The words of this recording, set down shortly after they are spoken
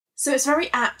So it's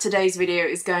very apt today's video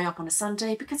is going up on a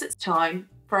Sunday because it's time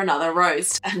for another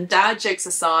roast. And dad jokes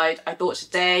aside, I thought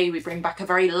today we bring back a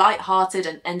very light-hearted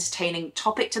and entertaining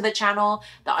topic to the channel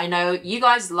that I know you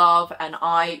guys love and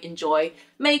I enjoy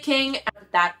making, and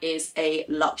that is a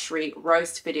luxury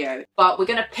roast video. But we're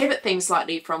going to pivot things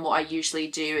slightly from what I usually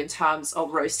do in terms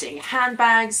of roasting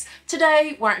handbags.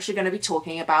 Today we're actually going to be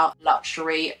talking about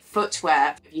luxury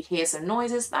footwear. If you hear some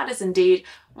noises, that is indeed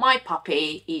my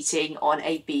puppy eating on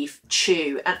a beef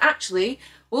chew. And actually,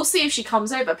 we'll see if she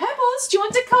comes over. Pebbles, do you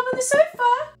want to come on the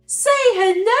sofa? Say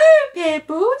hello,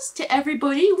 Pebbles, to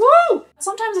everybody. Woo!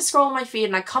 Sometimes I scroll on my feed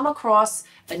and I come across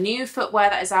a new footwear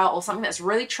that is out or something that's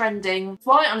really trending.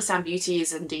 While I understand beauty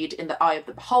is indeed in the eye of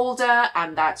the beholder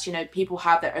and that, you know, people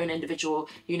have their own individual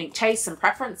unique tastes and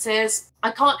preferences,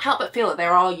 I can't help but feel that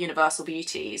there are universal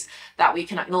beauties that we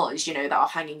can acknowledge, you know, that are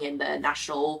hanging in the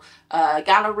National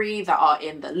Gallery, that are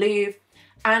in the Louvre.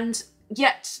 And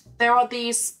yet there are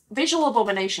these visual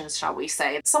abominations, shall we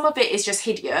say. Some of it is just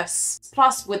hideous.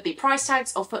 Plus, with the price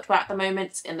tags of footwear at the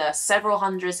moment in the several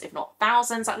hundreds, if not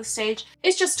thousands at this stage,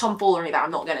 it's just tomfoolery that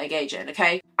I'm not going to engage in,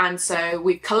 okay? And so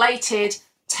we've collated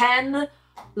 10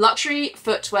 luxury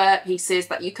footwear pieces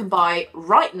that you can buy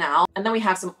right now. And then we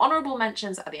have some honorable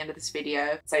mentions at the end of this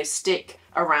video, so stick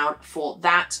around for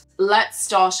that. Let's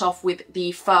start off with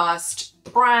the first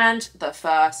brand, the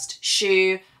first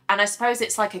shoe. And I suppose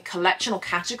it's like a collection or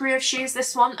category of shoes,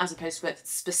 this one, as opposed to a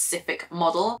specific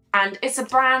model. And it's a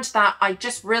brand that I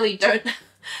just really don't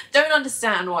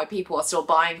understand why people are still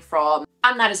buying from.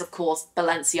 And that is, of course,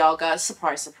 Balenciaga.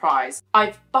 Surprise, surprise.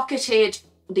 I've bucketed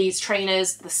these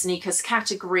trainers, the sneakers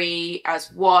category,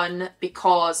 as one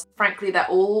because, frankly, they're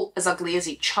all as ugly as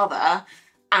each other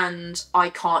and I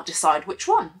can't decide which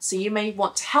one. So you may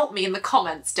want to help me in the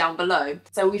comments down below.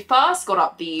 So we first got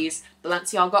up these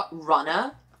Balenciaga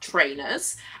runner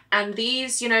trainers, and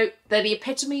these, you know, they're the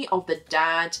epitome of the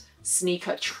dad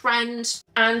sneaker trend,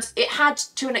 and it had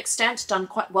to an extent done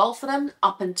quite well for them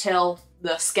up until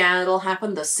the scandal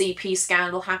happened, the CP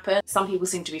scandal happened. Some people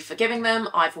seem to be forgiving them,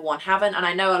 I for one haven't, and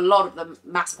I know a lot of the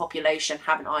mass population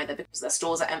haven't either because their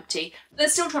stores are empty. They're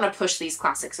still trying to push these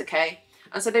classics, okay?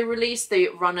 And so they released the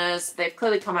runners. They've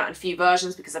clearly come out in a few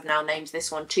versions because I've now named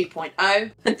this one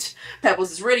 2.0. And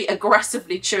Pebbles is really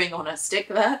aggressively chewing on her stick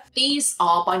there. These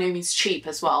are by no means cheap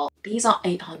as well. These are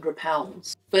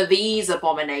 £800 for these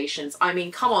abominations. I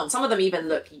mean, come on, some of them even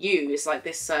look used, like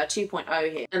this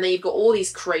 2.0 here. And then you've got all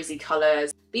these crazy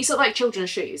colours. These are like children's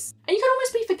shoes. And you can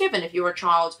almost be forgiven if you're a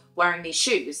child wearing these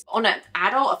shoes. On an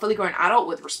adult, a fully grown adult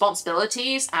with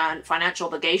responsibilities and financial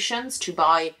obligations to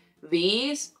buy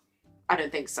these, I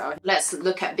don't think so. Let's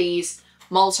look at these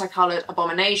multicolored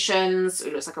abominations.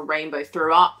 It looks like a rainbow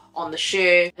threw up on the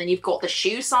shoe. Then you've got the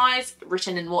shoe size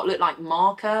written in what looked like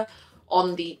marker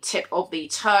on the tip of the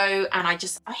toe. And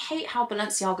I hate how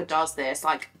Balenciaga does this.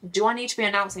 Like, do I need to be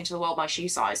announcing to the world my shoe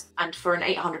size? And for an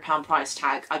 £800 price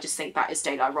tag, I just think that is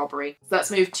daylight robbery. So let's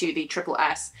move to the triple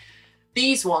S.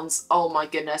 These ones, oh my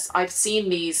goodness. I've seen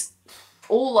these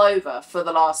all over for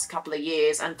the last couple of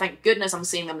years, and thank goodness I'm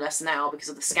seeing them less now because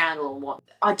of the scandal and what.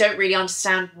 I don't really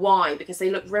understand why, because they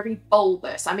look very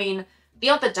bulbous. I mean, the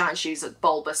other dad shoes look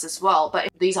bulbous as well, but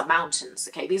these are mountains,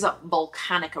 okay? These are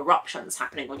volcanic eruptions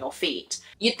happening on your feet.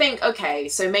 You'd think, okay,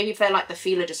 so maybe if they're like the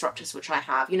Fila Disruptors, which I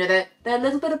have, you know, they're a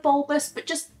little bit of bulbous, but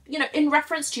just, you know, in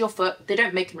reference to your foot, they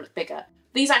don't make them look bigger.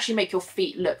 These actually make your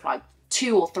feet look like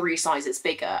 2 or 3 sizes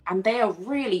bigger, and they are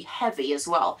really heavy as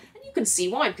well. You can see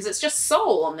why, because it's just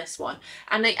sole on this one,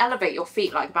 and they elevate your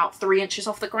feet like about 3 inches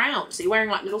off the ground, so you're wearing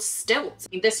like little stilts.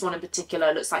 I mean, this one in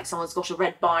particular looks like someone's got a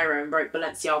red biro and wrote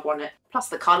Balenciaga on it, plus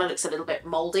the colour looks a little bit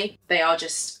mouldy. They are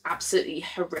just absolutely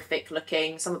horrific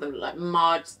looking. Some of them look like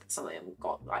mud, some of them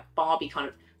got like Barbie kind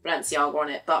of Balenciaga on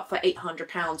it, but for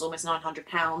 £800, almost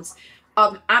 £900,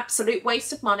 absolute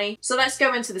waste of money. So let's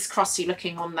go into this crusty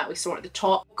looking one that we saw at the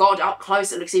top. God, up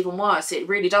close it looks even worse. It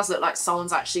really does look like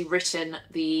someone's actually written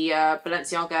the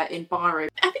Balenciaga in biro.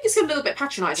 I think it's a little bit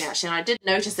patronising actually, and I did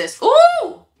notice this.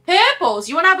 Ooh! Pebbles,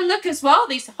 you want to have a look as well?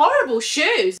 These horrible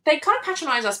shoes. They kind of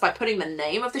patronise us by putting the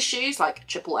name of the shoes, like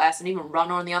Triple S and even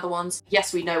Runner on the other ones.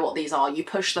 Yes, we know what these are. You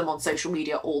push them on social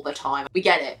media all the time. We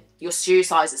get it. Your shoe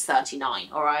size is 39,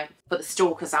 all right? For the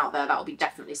stalkers out there, that will be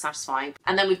definitely satisfying.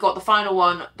 And then we've got the final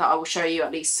one that I will show you,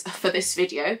 at least for this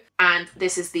video. And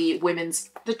this is the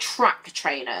track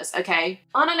trainers, okay?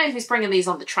 I don't know who's bringing these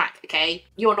on the track, okay?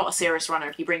 You're not a serious runner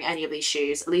if you bring any of these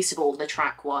shoes, least of all the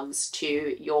track ones,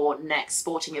 to your next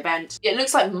sporting event. It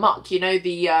looks like muck, you know,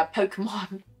 the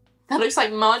Pokemon. That looks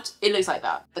like mud. It looks like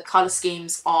that. The colour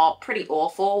schemes are pretty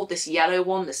awful. This yellow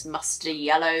one, this mustardy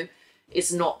yellow,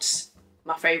 is not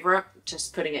my favorite,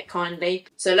 just putting it kindly.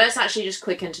 So let's actually just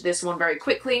click into this one very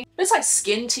quickly. It's like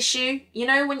skin tissue, you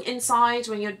know, when inside,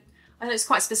 when you're, I know it's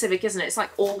quite specific, isn't it? It's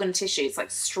like organ tissue, it's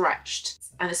like stretched.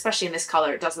 And especially in this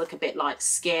color, it does look a bit like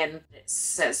skin. It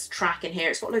says track in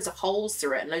here. It's got loads of holes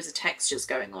through it and loads of textures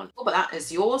going on. Oh, but that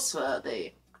is yours for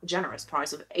the generous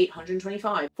price of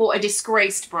 $825 for a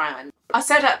disgraced brand. I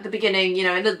said at the beginning, you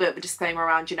know, a little bit of a disclaimer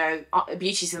around, you know,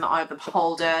 beauty's in the eye of the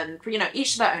beholder, and, you know,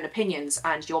 each to their own opinions,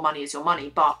 and your money is your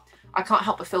money. But I can't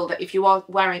help but feel that if you are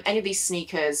wearing any of these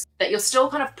sneakers, that you're still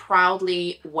kind of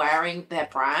proudly wearing their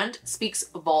brand speaks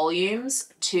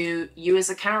volumes to you as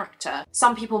a character.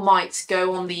 Some people might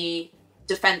go on the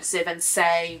defensive and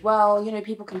say, well, you know,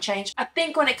 people can change. I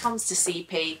think when it comes to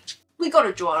CP, we got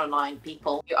to draw a line,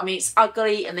 people. I mean, it's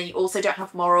ugly, and then you also don't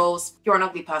have morals. You're an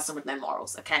ugly person with no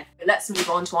morals, okay? But let's move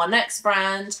on to our next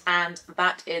brand, and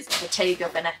that is Bottega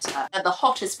Veneta. They're the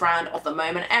hottest brand of the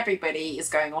moment. Everybody is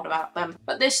going on about them.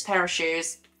 But this pair of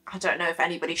shoes, I don't know if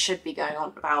anybody should be going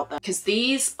on about them, because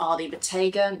these are the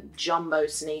Bottega Jumbo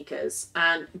sneakers.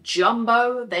 And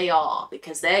jumbo they are,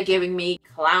 because they're giving me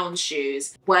clown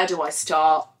shoes. Where do I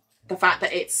start? The fact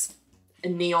that it's a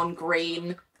neon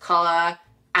green colour,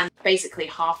 and basically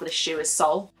half of the shoe is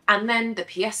sole. And then the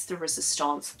pièce de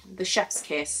résistance, the chef's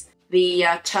kiss, the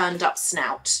turned up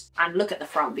snout. And look at the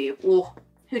front view. Oh,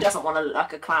 who doesn't want to look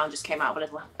like a clown just came out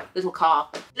of a little car?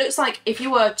 It looks like if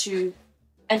you were to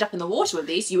end up in the water with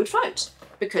these, you would float,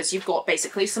 because you've got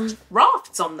basically some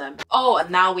rafts on them. Oh, and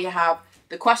now we have,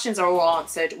 the questions are all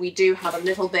answered. We do have a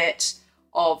little bit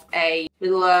of a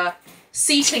little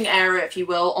seating area, if you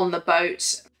will, on the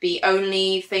boat. The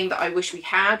only thing that I wish we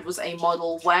had was a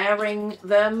model wearing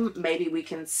them. Maybe we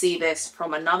can see this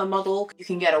from another model. You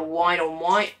can get a white on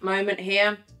white moment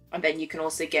here, and then you can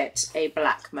also get a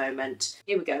black moment.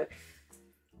 Here we go.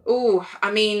 Oh, I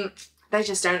mean, they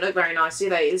just don't look very nice, do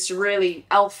they? It's really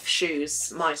elf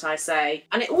shoes, might I say.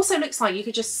 And it also looks like you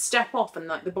could just step off and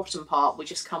like the bottom part would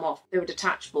just come off. They were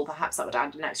detachable. Perhaps that would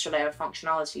add an extra layer of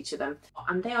functionality to them.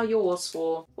 And they are yours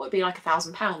for what would be like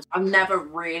 £1,000. I've never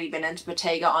really been into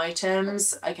Bottega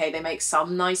items. Okay, they make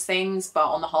some nice things, but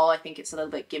on the whole, I think it's a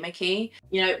little bit gimmicky.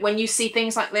 You know, when you see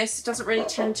things like this, it doesn't really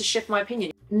tend to shift my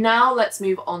opinion. Now let's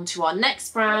move on to our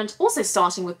next brand, also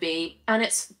starting with B, and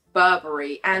it's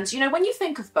Burberry. And you know, when you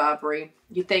think of Burberry,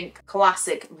 you think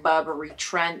classic Burberry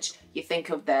trench, you think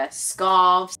of their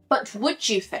scarves, but would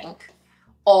you think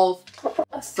of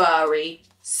a furry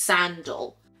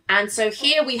sandal? And so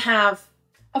here we have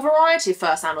a variety of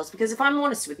fur sandals, because if I'm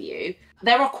honest with you,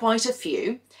 there are quite a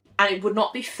few, and it would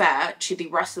not be fair to the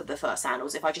rest of the fur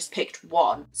sandals if I just picked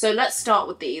one. So let's start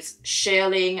with these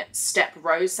shearling step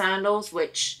rose sandals,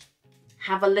 which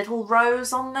have a little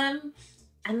rose on them,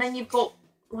 and then you've got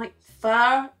like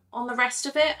fur on the rest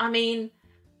of it. I mean,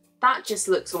 that just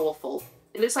looks awful.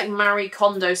 It looks like Marie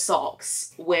Kondo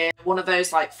socks with one of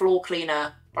those like floor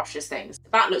cleaner brushes things.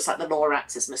 That looks like the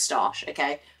Lorax's moustache,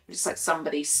 okay? Just like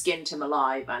somebody skinned him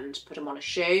alive and put him on a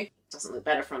shoe. Doesn't look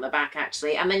better from the back,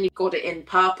 actually. And then you've got it in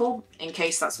purple, in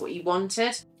case that's what you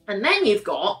wanted. And then you've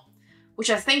got, which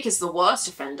I think is the worst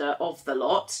offender of the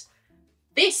lot,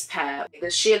 this pair, the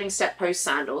shearling step post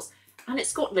sandals. And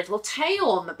it's got little tail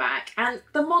on the back, and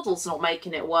the model's not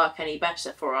making it work any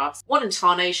better for us. What in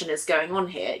tarnation is going on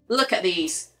here? Look at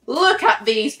these. Look at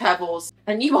these pebbles.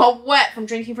 And you are wet from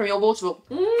drinking from your water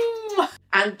bottle.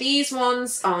 And these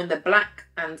ones are in the black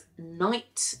and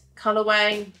night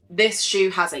colourway. This shoe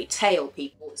has a tail,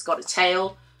 people. It's got a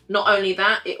tail. Not only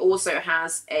that, it also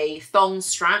has a thong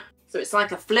strap. So it's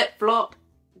like a flip-flop,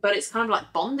 but it's kind of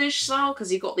like bondage style,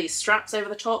 because you've got these straps over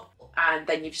the top. And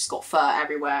then you've just got fur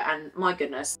everywhere, and my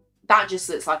goodness, that just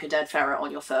looks like a dead ferret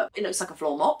on your foot. It looks like a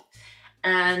floor mop,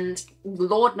 and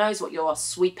Lord knows what you're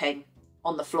sweeping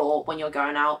on the floor when you're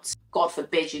going out. God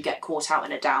forbid you get caught out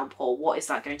in a downpour. What is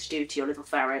that going to do to your little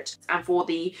ferret? And for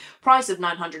the price of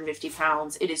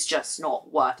 £950, it is just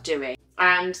not worth doing.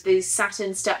 And these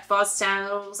satin step fuzz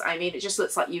sandals, I mean, it just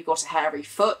looks like you've got a hairy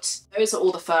foot. Those are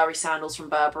all the furry sandals from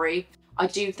Burberry. I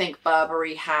do think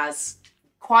Burberry has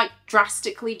quite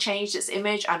drastically changed its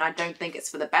image, and I don't think it's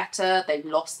for the better. They've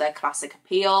lost their classic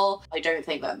appeal. I don't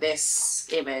think that this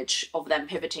image of them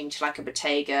pivoting to like a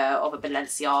Bottega, of a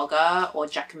Balenciaga or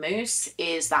Jacquemus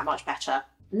is that much better.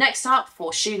 Next up,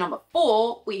 for shoe number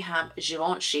 4, we have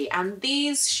Givenchy, and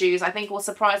these shoes I think will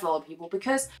surprise a lot of people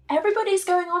because everybody's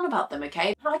going on about them,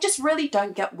 okay? And I just really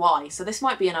don't get why, so this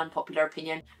might be an unpopular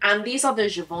opinion. And these are the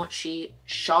Givenchy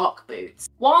shark boots.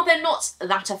 While they're not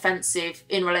that offensive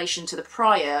in relation to the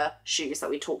prior shoes that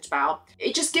we talked about,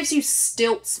 it just gives you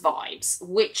stilts vibes,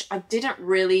 which I didn't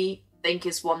really think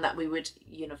is one that we would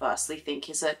universally think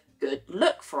is a good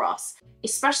look for us,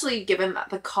 especially given that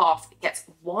the calf gets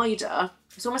wider.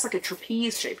 It's almost like a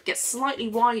trapeze shape. It gets slightly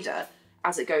wider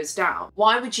as it goes down.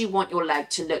 Why would you want your leg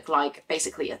to look like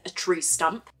basically a tree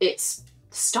stump? It's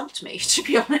stumped me, to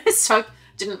be honest. I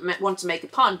didn't want to make a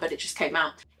pun, but it just came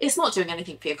out. It's not doing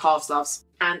anything for your calves, loves.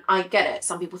 And I get it.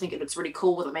 Some people think it looks really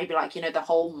cool with it, maybe like, you know, the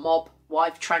whole mob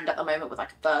wife trend at the moment with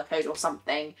like a fur coat or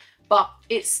something. But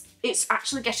it's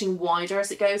actually getting wider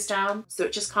as it goes down. So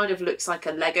it just kind of looks like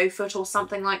a Lego foot or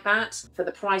something like that. For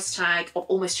the price tag of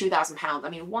almost £2,000, I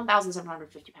mean,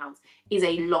 £1,750 is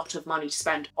a lot of money to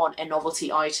spend on a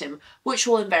novelty item, which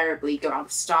will invariably go out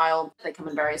of style. They come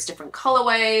in various different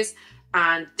colorways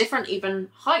and different even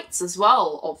heights as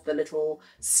well of the little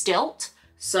stilt.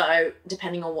 So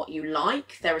depending on what you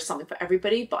like, there is something for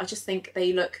everybody, but I just think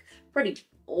they look pretty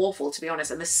awful, to be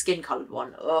honest. And the skin colored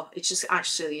one, oh, it just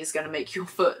actually is going to make your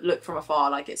foot look from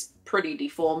afar like it's pretty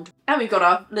deformed. And we've got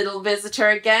our little visitor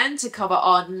again to cover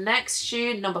our next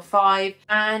shoe, number 5,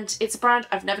 and it's a brand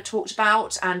I've never talked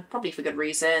about, and probably for good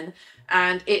reason.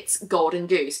 And it's Golden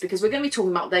Goose, because we're going to be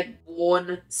talking about their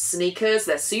worn sneakers,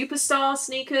 their superstar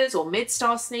sneakers or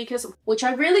mid-star sneakers, which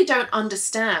I really don't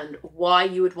understand why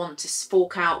you would want to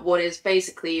fork out what is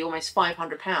basically almost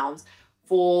 £500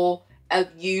 for a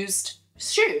used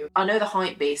shoe. I know the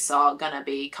hype beasts are gonna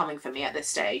be coming for me at this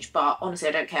stage, but honestly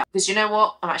I don't care, because you know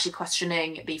what, I'm actually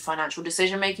questioning the financial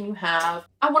decision making you have.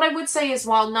 And what I would say is,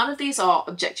 while none of these are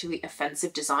objectively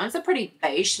offensive designs, they're pretty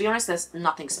beige, to be honest. There's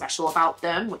nothing special about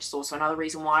them, which is also another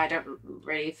reason why I don't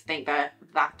really think they're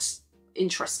that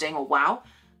interesting or wow.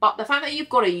 But the fact that you've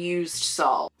got a used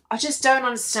sole, I just don't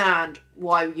understand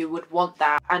why you would want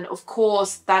that. And of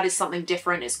course, that is something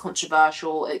different. It's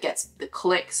controversial. It gets the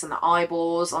clicks and the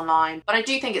eyeballs online. But I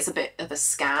do think it's a bit of a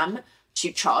scam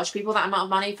to charge people that amount of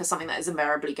money for something that is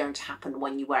invariably going to happen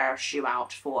when you wear a shoe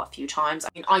out for a few times. I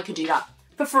mean, I could do that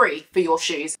for free for your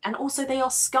shoes. And also they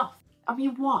are scuffed. I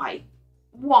mean, why?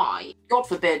 Why? God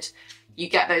forbid you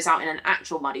get those out in an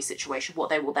actual muddy situation, what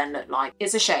they will then look like.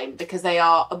 It's a shame, because they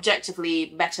are objectively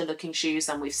better looking shoes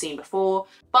than we've seen before,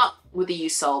 but with the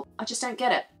used sole, I just don't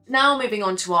get it. Now moving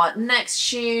on to our next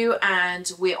shoe, and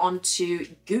we're on to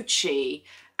Gucci.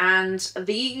 And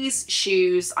these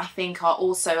shoes, I think, are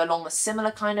also along a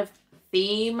similar kind of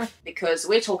theme, because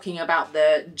we're talking about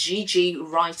the GG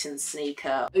Righton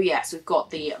sneaker. Oh yes, we've got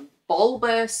the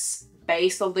bulbous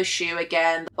base of the shoe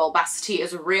again. The bulbosity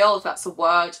is real, if that's a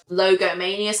word. Logo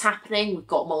mania is happening. We've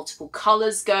got multiple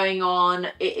colors going on.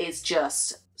 It is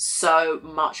just so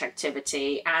much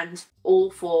activity, and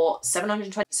all for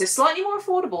 $720. So slightly more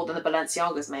affordable than the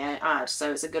Balenciagas, may I add.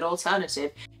 So it's a good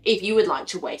alternative if you would like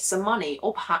to waste some money,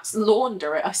 or perhaps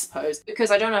launder it, I suppose,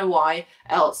 because I don't know why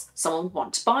else someone would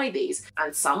want to buy these.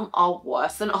 And some are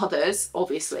worse than others,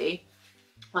 obviously.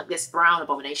 Like this brown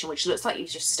abomination, which looks like you've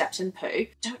just stepped in poo.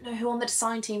 Don't know who on the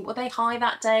design team, were they high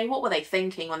that day? What were they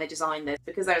thinking when they designed this?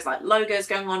 Because there's like logos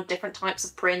going on, different types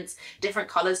of prints, different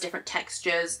colors, different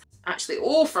textures. Actually,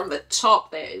 all from the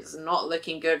top, that is not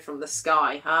looking good from the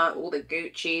sky, huh? All the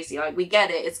Gucci's, yeah, we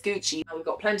get it, it's Gucci. We've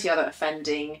got plenty other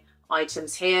offending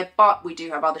items here, but we do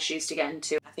have other shoes to get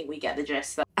into. I think we get the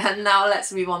gist there. And now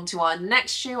let's move on to our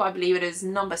next shoe. I believe it is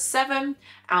number 7,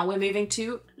 and we're moving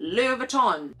to Louis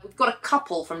Vuitton. We've got a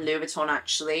couple from Louis Vuitton,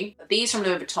 actually. These from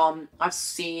Louis Vuitton, I've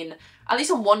seen at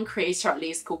least on one creator at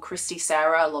least, called Christy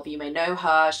Sarah. A lot of you may know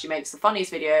her. She makes the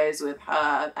funniest videos with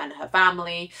her and her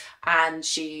family, and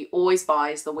she always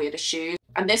buys the weirdest shoes.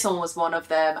 And this one was one of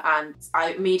them, and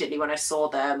I immediately, when I saw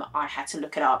them, I had to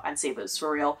look it up and see if it was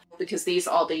for real, because these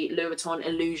are the Louis Vuitton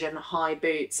Illusion high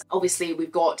boots. Obviously,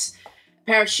 we've got a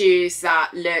pair of shoes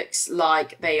that looks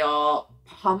like they are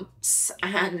pumps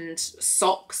and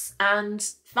socks and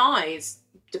thighs.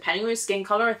 Depending on your skin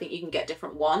color, I think you can get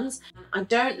different ones. I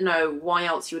don't know why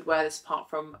else you would wear this apart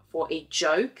from for a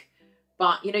joke,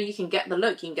 but you know, you can get the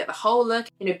look, you can get the whole look,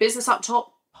 you know, business up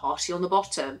top, party on the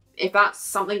bottom. If that's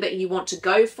something that you want to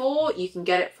go for, you can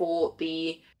get it for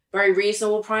the very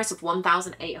reasonable price of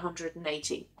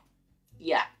 $1,880.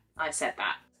 Yeah, I said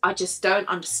that. I just don't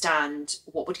understand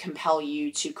what would compel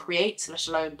you to create, let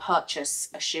alone purchase,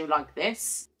 a shoe like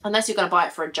this. Unless you're going to buy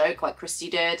it for a joke like Christy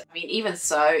did. I mean, even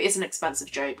so, it's an expensive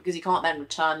joke because you can't then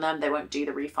return them. They won't do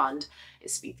the refund.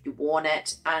 It's if you've worn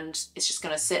it, and it's just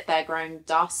going to sit there growing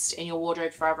dust in your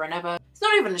wardrobe forever and ever. It's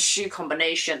not even a shoe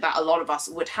combination that a lot of us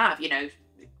would have, you know,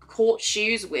 court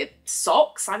shoes with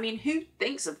socks. I mean, who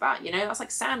thinks of that, you know? That's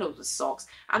like sandals with socks.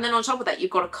 And then on top of that,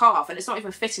 you've got a calf, and it's not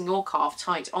even fitting your calf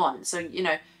tight on. So, you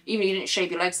know, even if you didn't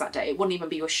shave your legs that day, it wouldn't even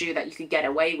be your shoe that you could get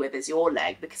away with as your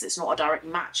leg because it's not a direct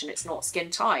match and it's not skin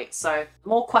tight. So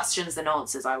more questions than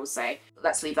answers, I would say.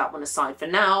 Let's leave that one aside for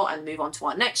now and move on to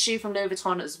our next shoe from Louis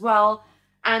Vuitton as well.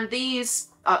 And these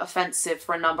are offensive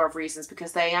for a number of reasons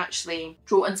because they actually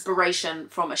draw inspiration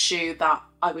from a shoe that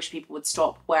I wish people would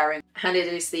stop wearing. And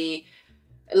it is the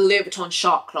Louis Vuitton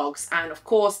shark clogs, and of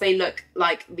course they look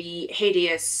like the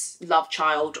hideous love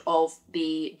child of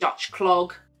the Dutch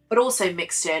clog, but also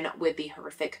mixed in with the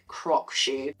horrific croc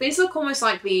shoe. These look almost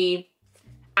like the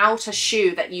outer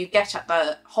shoe that you get at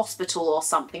the hospital or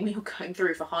something when you're going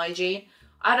through for hygiene.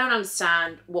 I don't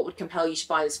understand what would compel you to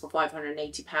buy this for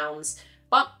 £580,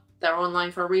 but they're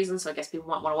online for a reason, so I guess people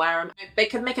might want to wear them. They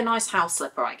could make a nice house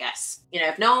slipper, I guess. You know,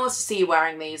 if no one wants to see you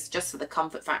wearing these, just for the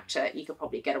comfort factor, you could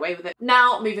probably get away with it.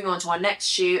 Now, moving on to our next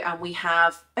shoe, and we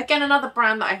have, again, another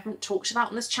brand that I haven't talked about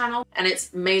on this channel, and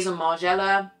it's Maison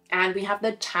Margiela, and we have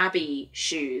the Tabby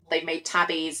shoes. They've made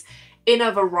Tabbies in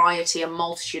a variety, a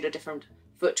multitude of different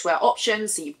footwear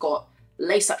options. So you've got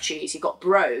lace-up shoes, you've got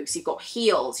brogues, you've got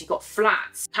heels, you've got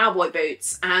flats, cowboy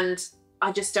boots, and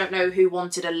I just don't know who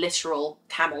wanted a literal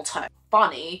camel toe.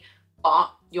 Funny, but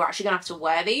you're actually gonna have to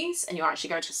wear these and you're actually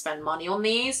going to spend money on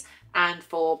these, and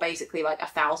for basically like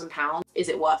 £1,000, is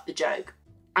it worth the joke?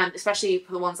 And especially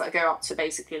for the ones that go up to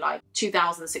basically like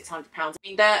 £2,600. I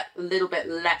mean, they're a little bit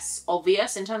less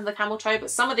obvious in terms of the camel toe, but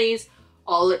some of these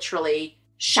are literally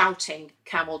shouting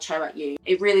camel toe at you.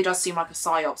 It really does seem like a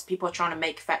psyops. People are trying to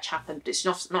make fetch happen, but it's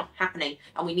not happening.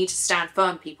 And we need to stand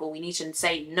firm, people. We need to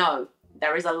say, no,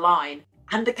 there is a line.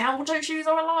 And the camel toe shoes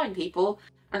are a line, people.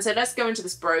 And so let's go into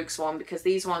this brogues one, because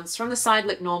these ones from the side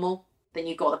look normal. Then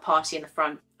you've got the party in the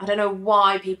front. I don't know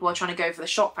why people are trying to go for the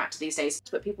shock factor these days,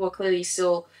 but people are clearly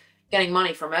still getting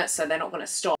money from it, so they're not going to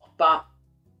stop. But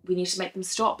we need to make them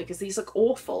stop because these look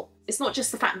awful. It's not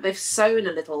just the fact that they've sewn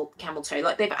a little camel toe,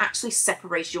 like they've actually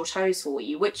separated your toes for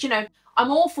you, which, you know, I'm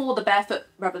all for the barefoot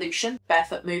revolution,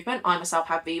 barefoot movement. I myself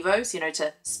have Vivos, you know,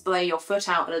 to splay your foot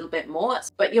out a little bit more,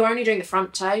 but you're only doing the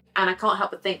front toe. And I can't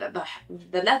help but think that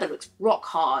the leather looks rock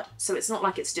hard. So it's not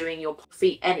like it's doing your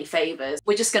feet any favors.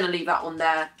 We're just going to leave that one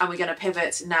there. And we're going to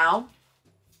pivot now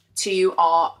to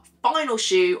our final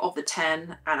shoe of the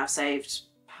 10. And I've saved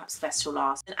perhaps the best till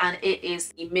last. And it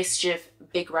is the Mischief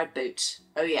Big Red Boot.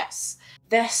 Oh yes.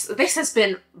 This has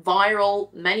been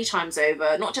viral many times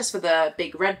over, not just for the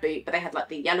big red boot, but they had like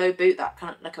the yellow boot, that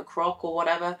kind of like a croc or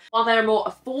whatever. While they're more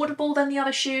affordable than the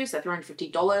other shoes, they're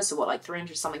 $350, so what, like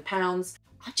 300 something pounds.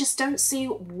 I just don't see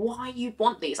why you'd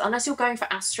want these, unless you're going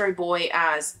for Astro Boy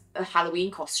as a Halloween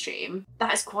costume.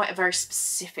 That is quite a very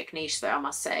specific niche though, I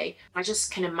must say. I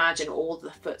just can imagine all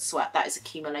the foot sweat that is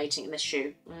accumulating in this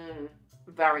shoe.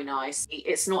 Very nice.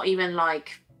 It's not even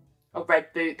like a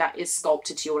red boot that is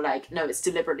sculpted to your leg. No, it's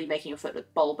deliberately making your foot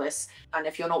look bulbous. And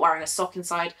if you're not wearing a sock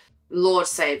inside, Lord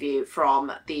save you from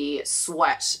the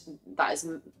sweat that is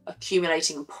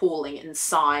accumulating and pooling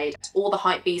inside. All the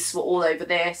hype beasts were all over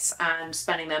this and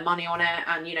spending their money on it.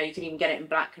 And, you know, you can even get it in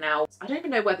black now. I don't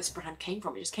even know where this brand came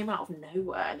from. It just came out of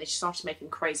nowhere and they just started making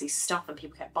crazy stuff and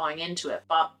people kept buying into it.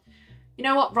 But you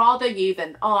know what? Rather you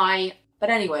than I. But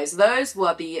anyways, those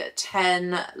were the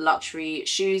 10 luxury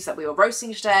shoes that we were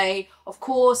roasting today. Of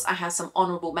course, I have some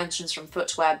honourable mentions from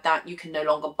footwear that you can no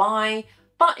longer buy.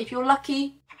 But if you're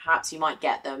lucky, perhaps you might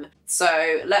get them.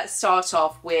 So let's start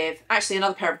off with actually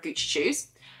another pair of Gucci shoes.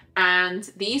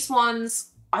 And these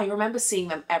ones, I remember seeing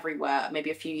them everywhere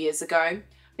maybe a few years ago. I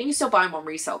think you still buy them on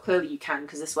resale. Clearly you can,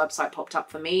 because this website popped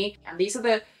up for me. And these are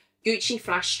the Gucci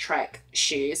Flash Trek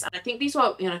shoes. And I think these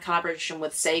were in a collaboration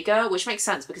with Sega, which makes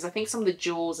sense because I think some of the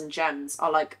jewels and gems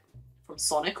are like from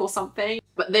Sonic or something.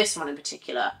 But this one in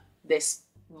particular, this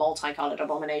multicolored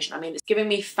abomination, I mean, it's giving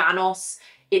me Thanos,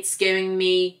 it's giving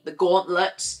me the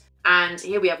gauntlet, and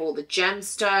here we have all the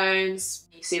gemstones.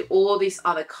 You see all these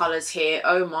other colors here.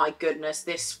 Oh my goodness,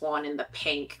 this one in the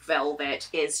pink velvet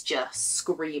is just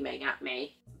screaming at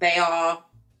me. They are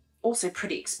also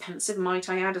pretty expensive, might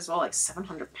I add, as well, like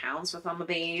 £700 for some of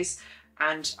these.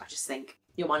 And I just think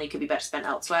your money could be better spent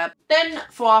elsewhere. Then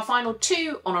for our final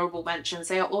two honourable mentions,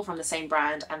 they are all from the same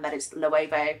brand, and that is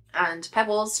Loewe. And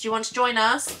Pebbles, do you want to join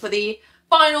us for the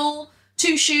final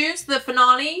two shoes, the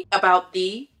finale, about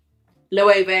the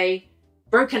Loewe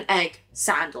Broken Egg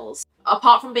sandals?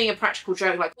 Apart from being a practical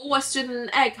joke, like, oh, I stood in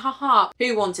an egg, haha.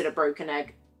 Who wanted a broken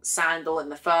egg sandal in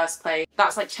the first place?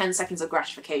 That's like 10 seconds of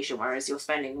gratification, whereas you're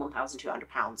spending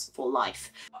 £1,200 for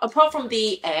life. Apart from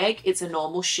the egg, it's a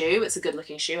normal shoe, it's a good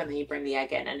looking shoe, and then you bring the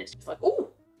egg in and it's just like, oh,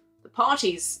 the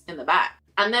party's in the back.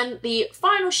 And then the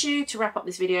final shoe to wrap up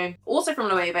this video, also from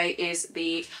Loewe, is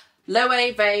the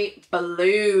Loewe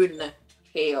Balloon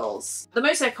heels. The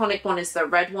most iconic one is the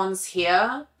red ones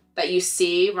here that you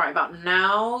see right about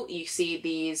now. You see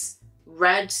these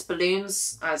red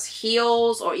balloons as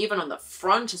heels, or even on the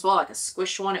front as well, like a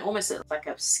squish one. It almost looks like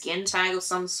a skin tag of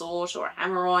some sort, or a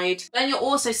hemorrhoid. Then you're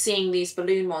also seeing these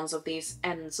balloon ones of these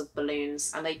ends of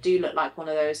balloons, and they do look like one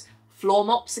of those floor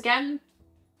mops again.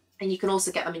 And you can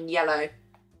also get them in yellow,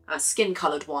 skin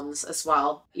coloured ones as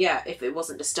well. Yeah, if it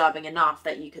wasn't disturbing enough,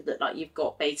 that you could look like you've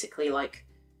got basically like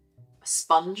a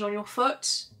sponge on your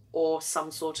foot, or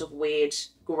some sort of weird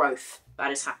growth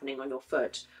that is happening on your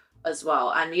foot as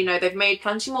well. And you know, they've made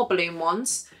plenty more balloon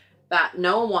ones that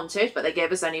no one wanted, but they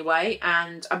gave us anyway,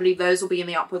 and I believe those will be in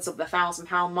the upwards of the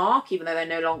 £1,000 mark, even though they're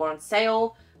no longer on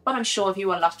sale. But I'm sure if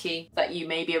you are lucky that you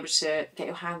may be able to get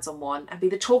your hands on one and be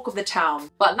the talk of the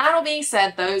town. But that all being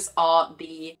said, those are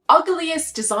the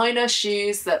ugliest designer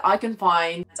shoes that I can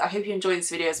find. I hope you enjoyed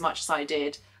this video as much as I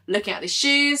did looking at the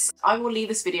shoes. I will leave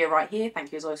this video right here.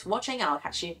 Thank you as always for watching, and I'll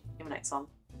catch you in the next one.